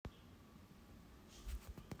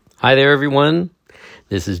Hi there, everyone.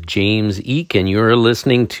 This is James Eek, and you're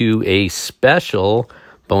listening to a special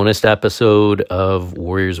bonus episode of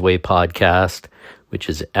Warriors Way podcast, which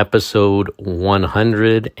is episode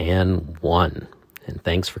 101. And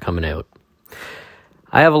thanks for coming out.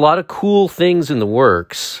 I have a lot of cool things in the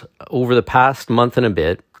works. Over the past month and a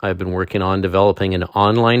bit, I've been working on developing an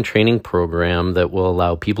online training program that will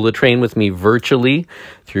allow people to train with me virtually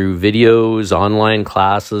through videos, online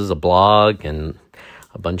classes, a blog, and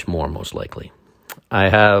a bunch more, most likely. I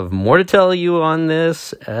have more to tell you on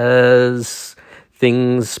this as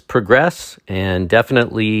things progress and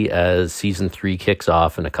definitely as season 3 kicks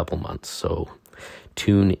off in a couple months. So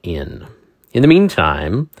tune in. In the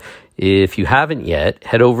meantime, if you haven't yet,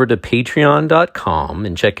 head over to patreon.com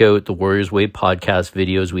and check out the Warriors Way podcast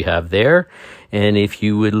videos we have there. And if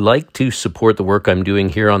you would like to support the work I'm doing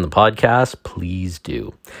here on the podcast, please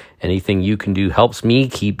do. Anything you can do helps me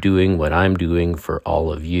keep doing what I'm doing for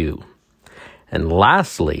all of you. And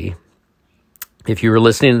lastly, if you were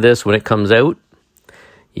listening to this when it comes out,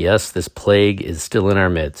 yes, this plague is still in our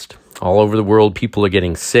midst. All over the world, people are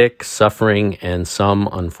getting sick, suffering, and some,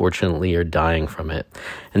 unfortunately, are dying from it.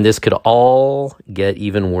 And this could all get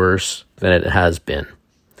even worse than it has been.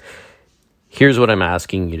 Here's what I'm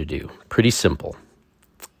asking you to do. Pretty simple.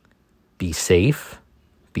 Be safe,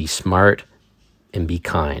 be smart, and be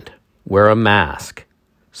kind. Wear a mask.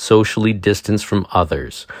 Socially distance from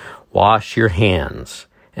others. Wash your hands.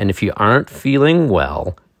 And if you aren't feeling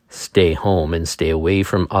well, stay home and stay away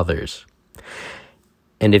from others.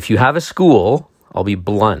 And if you have a school, I'll be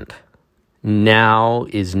blunt. Now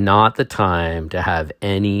is not the time to have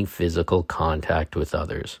any physical contact with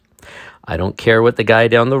others. I don't care what the guy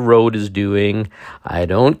down the road is doing. I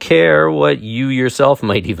don't care what you yourself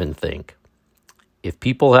might even think. If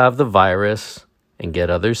people have the virus and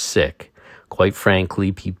get others sick, quite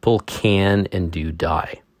frankly, people can and do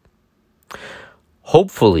die.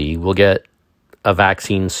 Hopefully, we'll get a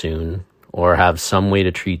vaccine soon or have some way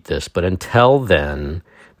to treat this. But until then,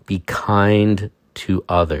 be kind to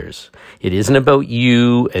others. It isn't about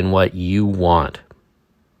you and what you want.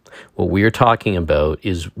 What we're talking about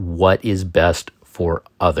is what is best for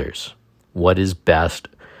others. What is best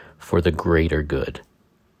for the greater good.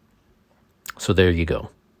 So there you go.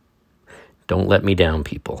 Don't let me down,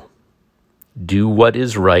 people. Do what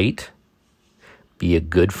is right. Be a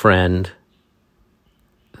good friend.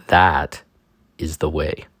 That is the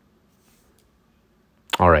way.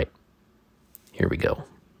 All right. Here we go.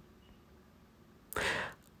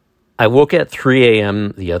 I woke at 3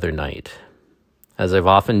 a.m. the other night, as I've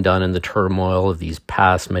often done in the turmoil of these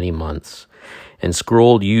past many months, and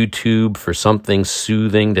scrolled YouTube for something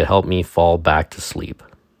soothing to help me fall back to sleep.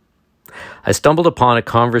 I stumbled upon a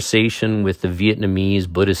conversation with the Vietnamese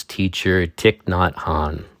Buddhist teacher Thich Nhat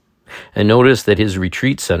Hanh, and noticed that his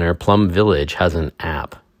retreat center, Plum Village, has an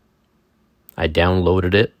app. I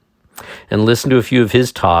downloaded it and listened to a few of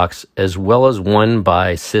his talks, as well as one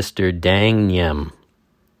by Sister Dang Nguyen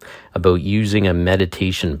about using a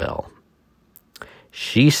meditation bell.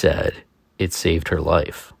 She said it saved her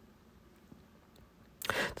life.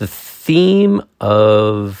 The theme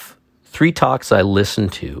of 3 talks I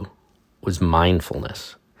listened to was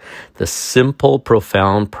mindfulness, the simple,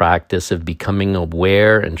 profound practice of becoming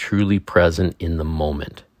aware and truly present in the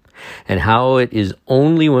moment, and how it is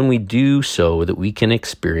only when we do so that we can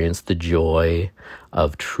experience the joy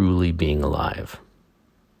of truly being alive.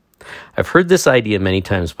 I've heard this idea many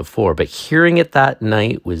times before, but hearing it that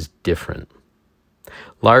night was different.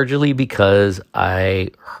 Largely because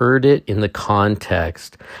I heard it in the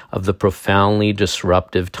context of the profoundly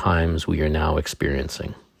disruptive times we are now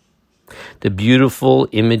experiencing. The beautiful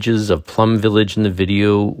images of Plum Village in the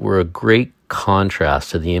video were a great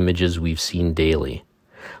contrast to the images we've seen daily.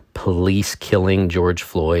 Police killing George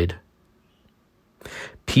Floyd,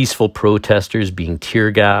 peaceful protesters being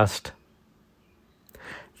tear-gassed,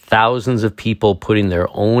 thousands of people putting their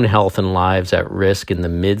own health and lives at risk in the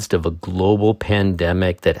midst of a global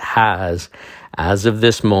pandemic that has, as of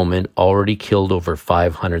this moment, already killed over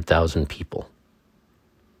 500,000 people.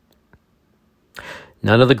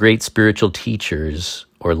 None of the great spiritual teachers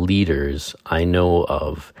or leaders I know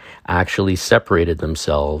of actually separated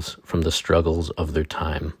themselves from the struggles of their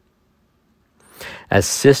time. As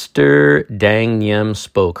Sister Dang Nguyen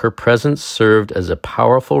spoke, her presence served as a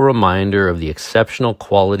powerful reminder of the exceptional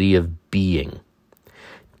quality of being,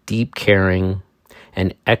 deep caring,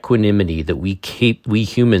 and equanimity that we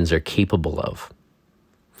humans are capable of.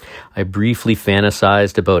 I briefly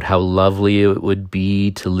fantasized about how lovely it would be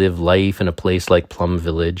to live life in a place like Plum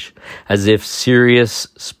Village, as if serious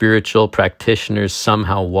spiritual practitioners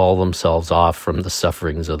somehow wall themselves off from the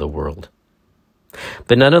sufferings of the world.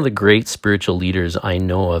 But none of the great spiritual leaders I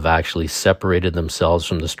know of actually separated themselves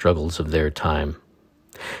from the struggles of their time.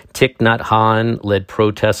 Thich Nhat Hanh led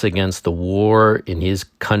protests against the war in his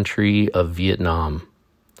country of Vietnam.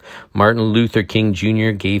 Martin Luther King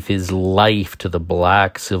Jr. gave his life to the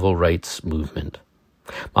Black civil rights movement.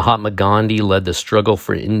 Mahatma Gandhi led the struggle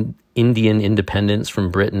for Indian independence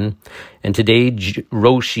from Britain. And today,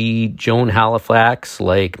 Roshi Joan Halifax,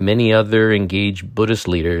 like many other engaged Buddhist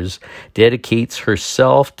leaders, dedicates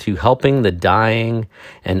herself to helping the dying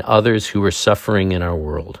and others who are suffering in our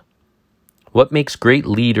world. What makes great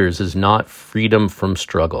leaders is not freedom from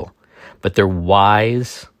struggle, but their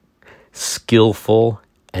wise, skillful,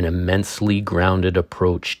 and immensely grounded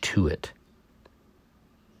approach to it.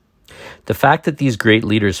 The fact that these great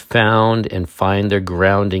leaders found and find their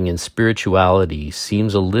grounding in spirituality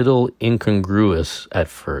seems a little incongruous at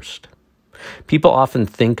first. People often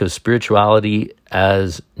think of spirituality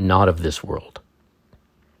as not of this world.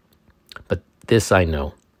 But this I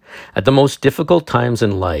know. At the most difficult times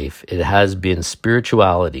in life, it has been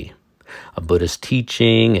spirituality, a Buddhist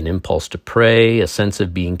teaching, an impulse to pray, a sense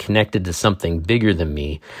of being connected to something bigger than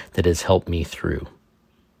me that has helped me through.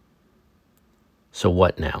 So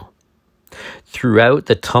what now? Throughout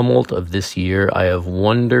the tumult of this year, I have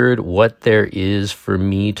wondered what there is for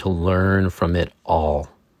me to learn from it all.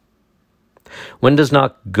 One does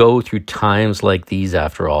not go through times like these,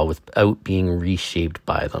 after all, without being reshaped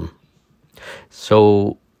by them.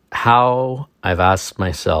 So how, I've asked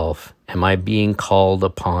myself, am I being called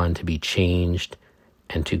upon to be changed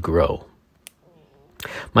and to grow?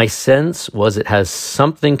 My sense was it has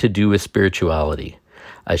something to do with spirituality,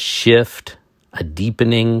 a shift, a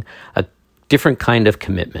deepening, a different kind of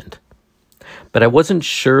commitment. But I wasn't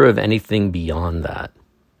sure of anything beyond that.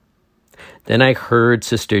 Then I heard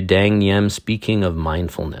Sister Dang Niem speaking of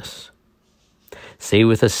mindfulness. Say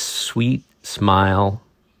with a sweet smile,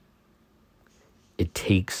 it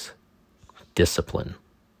takes discipline.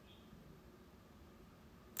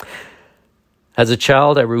 As a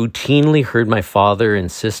child, I routinely heard my father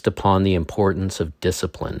insist upon the importance of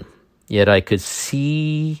discipline, yet I could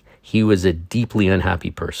see he was a deeply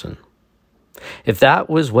unhappy person. If that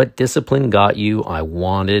was what discipline got you, I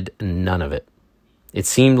wanted none of it. It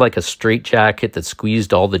seemed like a straitjacket that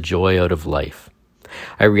squeezed all the joy out of life.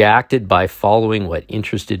 I reacted by following what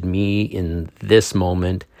interested me in this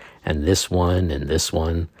moment and this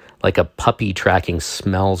one, like a puppy tracking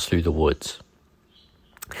smells through the woods.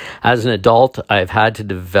 As an adult, I've had to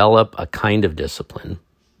develop a kind of discipline.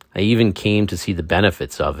 I even came to see the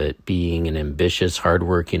benefits of it, being an ambitious,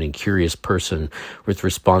 hardworking, and curious person with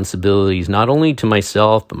responsibilities not only to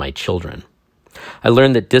myself, but my children. I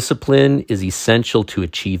learned that discipline is essential to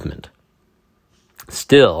achievement.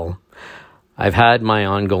 Still, I've had my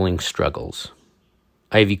ongoing struggles.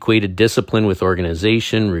 I've equated discipline with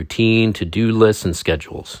organization, routine, to-do lists, and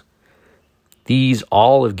schedules. These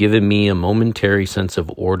all have given me a momentary sense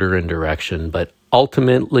of order and direction, but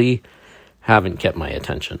ultimately haven't kept my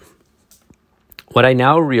attention. What I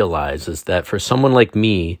now realize is that for someone like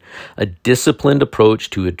me, a disciplined approach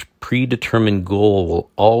to a predetermined goal will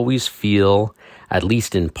always feel, at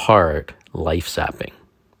least in part, life-sapping,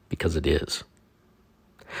 because it is.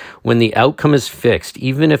 When the outcome is fixed,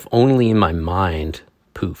 even if only in my mind,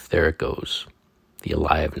 poof, there it goes, the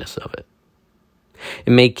aliveness of it.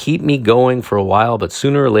 It may keep me going for a while, but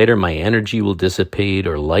sooner or later my energy will dissipate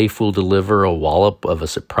or life will deliver a wallop of a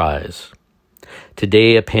surprise.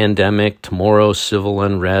 Today, a pandemic, tomorrow, civil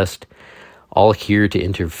unrest, all here to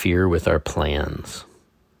interfere with our plans.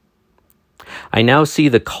 I now see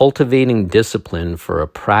the cultivating discipline for a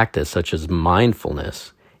practice such as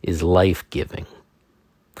mindfulness is life-giving,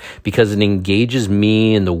 because it engages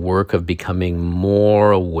me in the work of becoming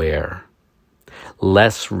more aware,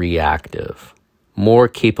 less reactive, more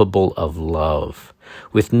capable of love,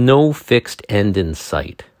 with no fixed end in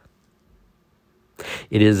sight.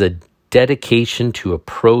 It is a dedication to a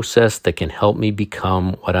process that can help me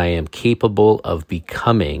become what I am capable of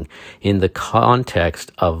becoming in the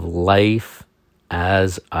context of life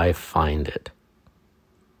as I find it.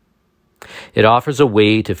 It offers a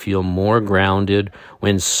way to feel more grounded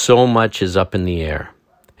when so much is up in the air.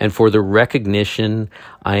 And for the recognition,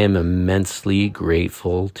 I am immensely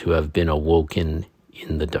grateful to have been awoken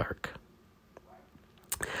in the dark.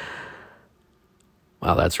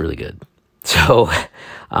 Wow, that's really good. So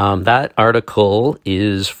that article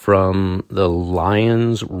is from the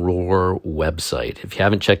Lion's Roar website. If you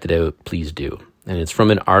haven't checked it out, please do. And it's from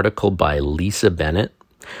an article by Lisa Bennett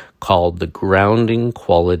called The Grounding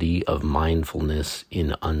Quality of Mindfulness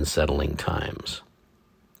in Unsettling Times.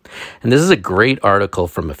 And this is a great article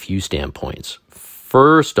from a few standpoints.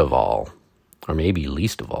 First of all, or maybe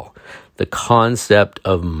least of all, the concept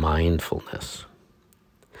of mindfulness.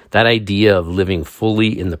 That idea of living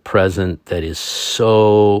fully in the present that is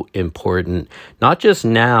so important, not just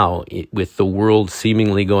now with the world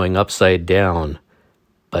seemingly going upside down,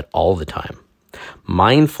 but all the time.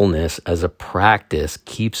 Mindfulness as a practice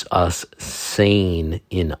keeps us sane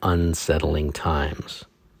in unsettling times.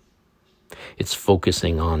 It's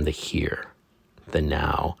focusing on the here, the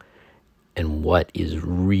now, and what is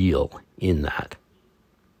real in that.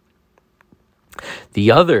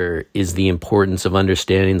 The other is the importance of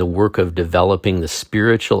understanding the work of developing the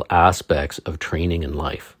spiritual aspects of training in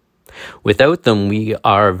life. Without them, we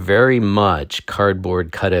are very much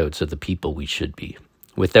cardboard cutouts of the people we should be.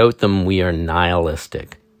 Without them, we are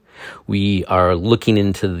nihilistic. We are looking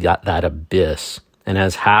into that abyss, and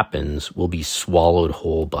as happens, we'll be swallowed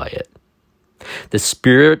whole by it. The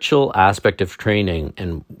spiritual aspect of training,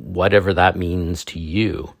 and whatever that means to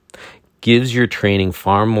you, gives your training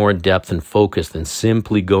far more depth and focus than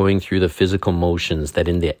simply going through the physical motions that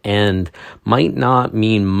in the end might not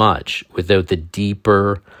mean much without the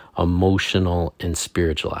deeper emotional and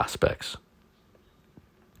spiritual aspects.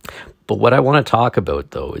 But what I want to talk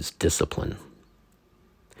about, though, is discipline.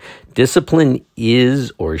 Discipline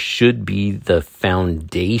is or should be the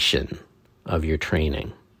foundation of your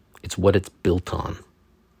training. It's what it's built on.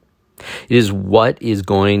 It is what is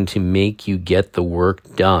going to make you get the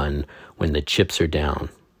work done when the chips are down.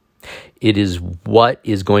 It is what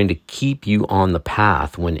is going to keep you on the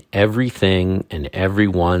path when everything and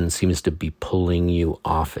everyone seems to be pulling you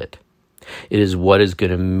off it. It is what is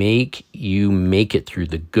going to make you make it through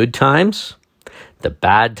the good times, the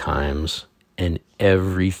bad times, and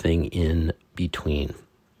everything in between.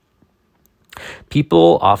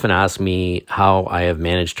 People often ask me how I have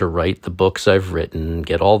managed to write the books I've written,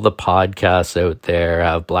 get all the podcasts out there,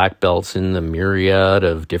 have black belts in the myriad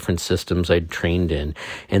of different systems I'd trained in.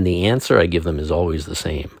 And the answer I give them is always the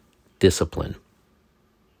same: discipline.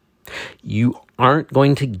 You aren't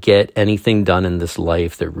going to get anything done in this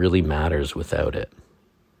life that really matters without it.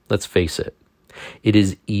 Let's face it. It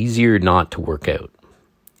is easier not to work out.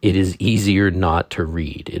 It is easier not to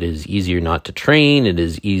read. It is easier not to train. It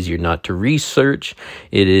is easier not to research.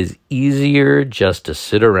 It is easier just to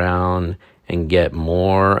sit around and get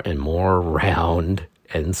more and more round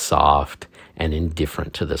and soft and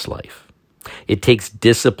indifferent to this life. It takes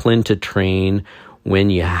discipline to train when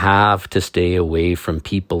you have to stay away from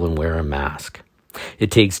people and wear a mask.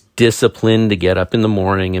 It takes discipline to get up in the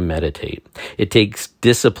morning and meditate. It takes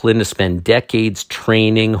discipline to spend decades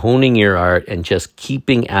training, honing your art, and just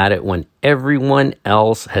keeping at it when everyone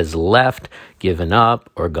else has left, given up,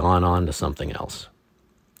 or gone on to something else.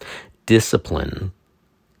 Discipline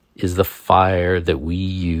is the fire that we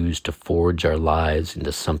use to forge our lives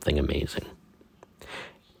into something amazing.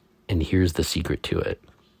 And here's the secret to it.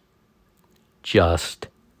 Just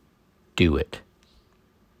do it.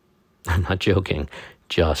 I'm not joking.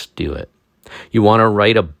 Just do it. You want to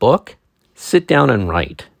write a book? Sit down and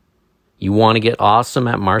write. You want to get awesome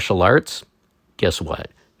at martial arts? Guess what?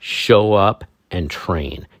 Show up and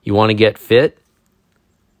train. You want to get fit?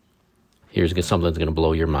 Here's something that's going to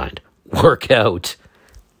blow your mind. Work out.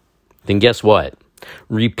 Then guess what?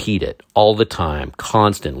 Repeat it all the time,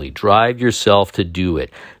 constantly. Drive yourself to do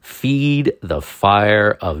it. Feed the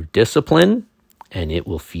fire of discipline, and it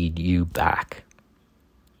will feed you back.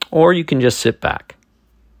 Or you can just sit back.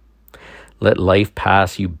 Let life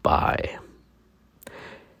pass you by.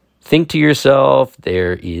 Think to yourself,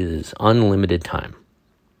 there is unlimited time.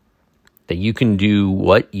 That you can do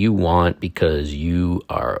what you want because you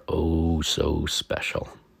are oh so special.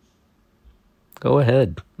 Go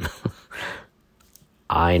ahead.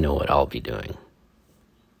 I know what I'll be doing.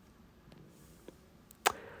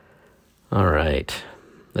 All right.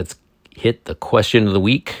 Let's hit the question of the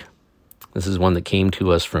week. This is one that came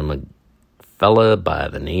to us from a fella by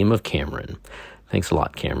the name of Cameron. Thanks a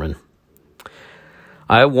lot, Cameron.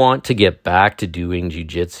 I want to get back to doing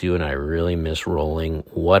jiu-jitsu and I really miss rolling.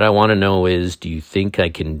 What I want to know is, do you think I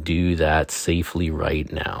can do that safely right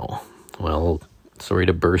now? Well, sorry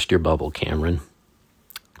to burst your bubble, Cameron.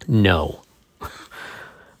 No.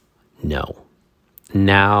 No.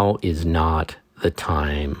 Now is not the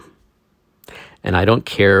time. And I don't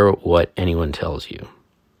care what anyone tells you.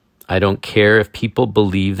 I don't care if people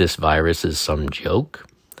believe this virus is some joke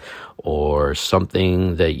or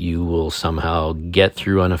something that you will somehow get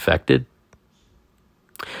through unaffected.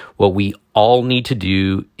 What we all need to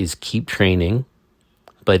do is keep training,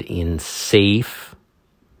 but in safe,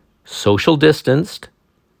 social distanced,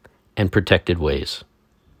 and protected ways.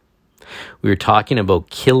 We were talking about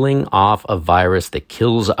killing off a virus that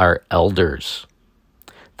kills our elders,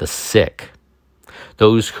 the sick,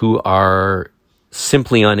 those who are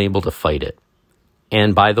simply unable to fight it.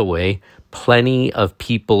 And by the way, plenty of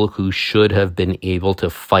people who should have been able to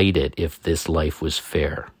fight it if this life was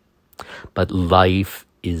fair. But life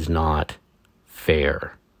is not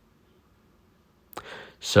fair.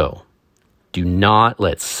 So, do not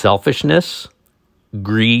let selfishness,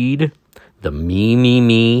 greed, the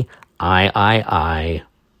me, I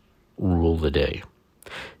rule the day.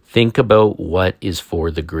 Think about what is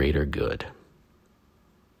for the greater good.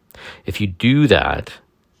 If you do that,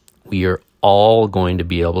 we are all going to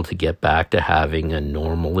be able to get back to having a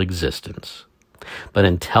normal existence. But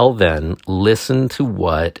until then, listen to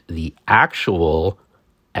what the actual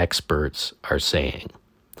experts are saying,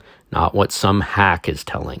 not what some hack is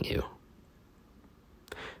telling you.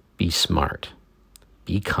 Be smart.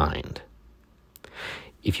 Be kind.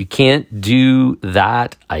 If you can't do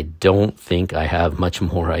that, I don't think I have much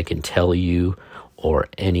more I can tell you or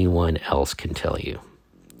anyone else can tell you.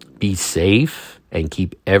 Be safe and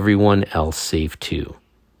keep everyone else safe too.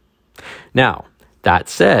 Now, that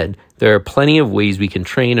said, there are plenty of ways we can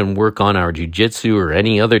train and work on our jiu-jitsu or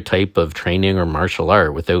any other type of training or martial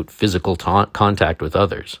art without physical contact with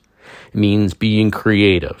others. It means being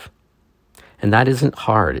creative. And that isn't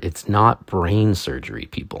hard. It's not brain surgery,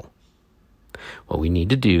 people. What we need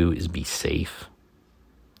to do is be safe.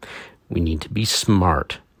 We need to be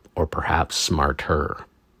smart, or perhaps smarter.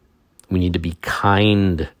 We need to be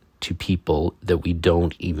kind to people that we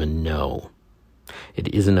don't even know.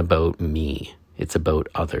 It isn't about me. It's about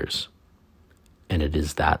others. And it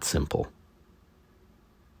is that simple.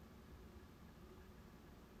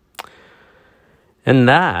 And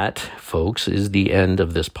that, folks, is the end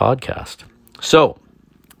of this podcast. So,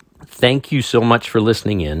 thank you so much for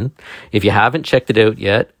listening in. If you haven't checked it out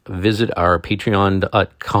yet, visit our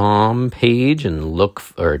patreon.com page and look,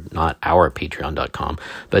 or not our patreon.com,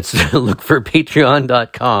 but look for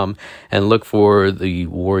patreon.com and look for the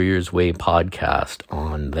Warriors Way podcast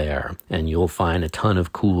on there. And you'll find a ton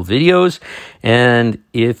of cool videos. And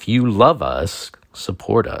if you love us,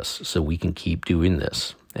 support us so we can keep doing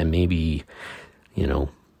this. And maybe,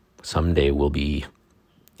 someday we'll be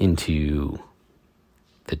into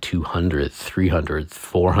the 200th, 300th,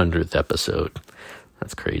 400th episode.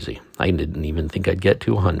 That's crazy. I didn't even think I'd get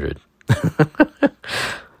to 100.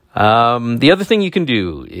 The other thing you can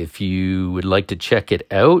do, if you would like to check it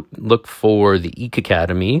out, look for the Eek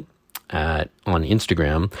Academy on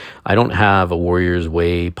Instagram. I don't have a Warriors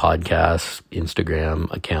Way podcast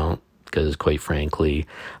Instagram account because, quite frankly,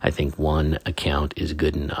 I think one account is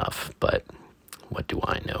good enough. But what do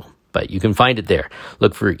I know? But you can find it there.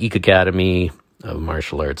 Look for Eek Academy of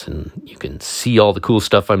Martial Arts, and you can see all the cool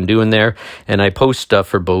stuff I'm doing there. And I post stuff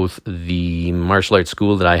for both the martial arts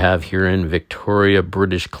school that I have here in Victoria,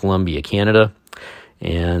 British Columbia, Canada,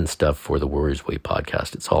 and stuff for the Warriors Way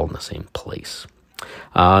podcast. It's all in the same place.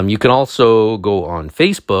 You can also go on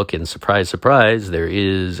Facebook, and surprise, surprise, there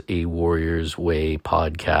is a Warriors Way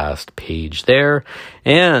podcast page there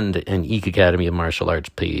and an Eek Academy of Martial Arts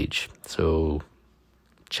page. So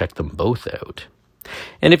check them both out.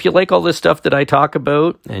 And if you like all this stuff that I talk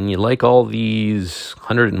about and you like all these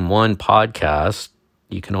 101 podcasts,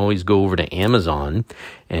 you can always go over to Amazon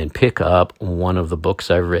and pick up one of the books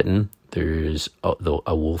I've written. There's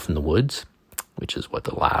A Wolf in the Woods, which is what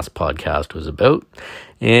the last podcast was about.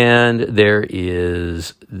 And there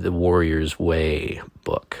is the Warriors Way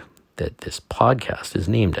book that this podcast is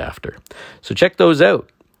named after. So check those out.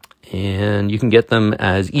 And you can get them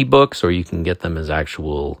as ebooks or you can get them as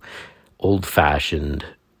actual old-fashioned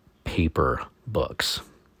paper books.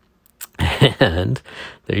 And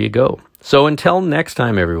there you go. So until next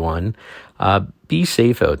time, everyone, be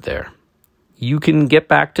safe out there. You can get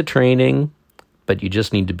back to training, but you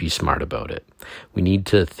just need to be smart about it. We need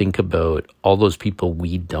to think about all those people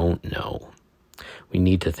we don't know. We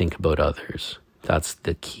need to think about others. That's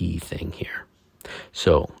the key thing here.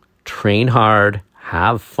 So train hard,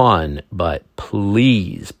 have fun, but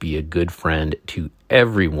please be a good friend to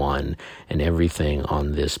everyone and everything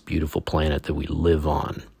on this beautiful planet that we live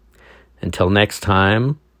on. Until next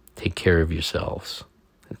time, take care of yourselves.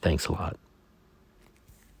 And thanks a lot.